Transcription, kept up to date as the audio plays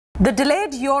The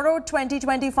delayed Euro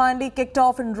 2020 finally kicked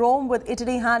off in Rome with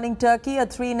Italy handing Turkey a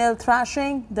 3-0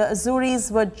 thrashing. The Azzurris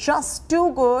were just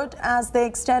too good as they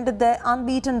extended their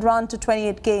unbeaten run to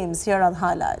 28 games. Here are the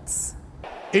highlights.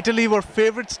 Italy were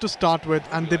favourites to start with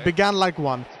and they began like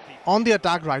one, on the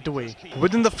attack right away.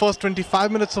 Within the first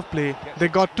 25 minutes of play, they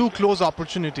got two close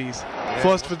opportunities.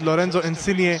 First with Lorenzo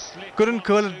Insigne, couldn't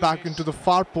curl it back into the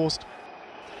far post.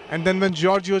 And then when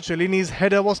Giorgio Chiellini's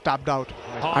header was tapped out.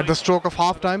 At the stroke of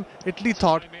half-time, Italy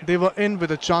thought they were in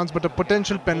with a chance, but a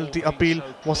potential penalty appeal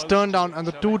was turned down and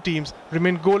the two teams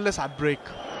remained goalless at break.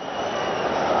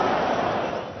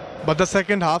 But the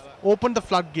second half opened the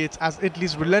floodgates as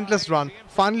Italy's relentless run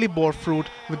finally bore fruit,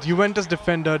 with Juventus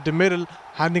defender De Miral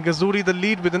handing Azzurri the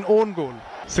lead with an own goal.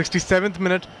 67th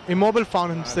minute, Immobile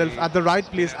found himself at the right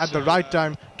place at the right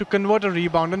time to convert a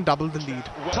rebound and double the lead.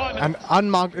 An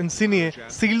unmarked Insigne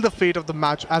sealed the fate of the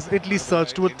match as Italy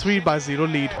surged to a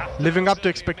 3-0 lead, living up to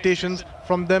expectations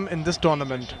from them in this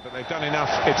tournament. But they've done enough,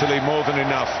 Italy, more than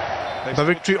enough. The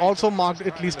victory also marked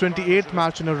Italy's 28th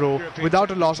match in a row without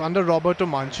a loss under Roberto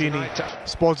Mancini.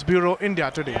 Sports Bureau,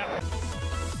 India Today.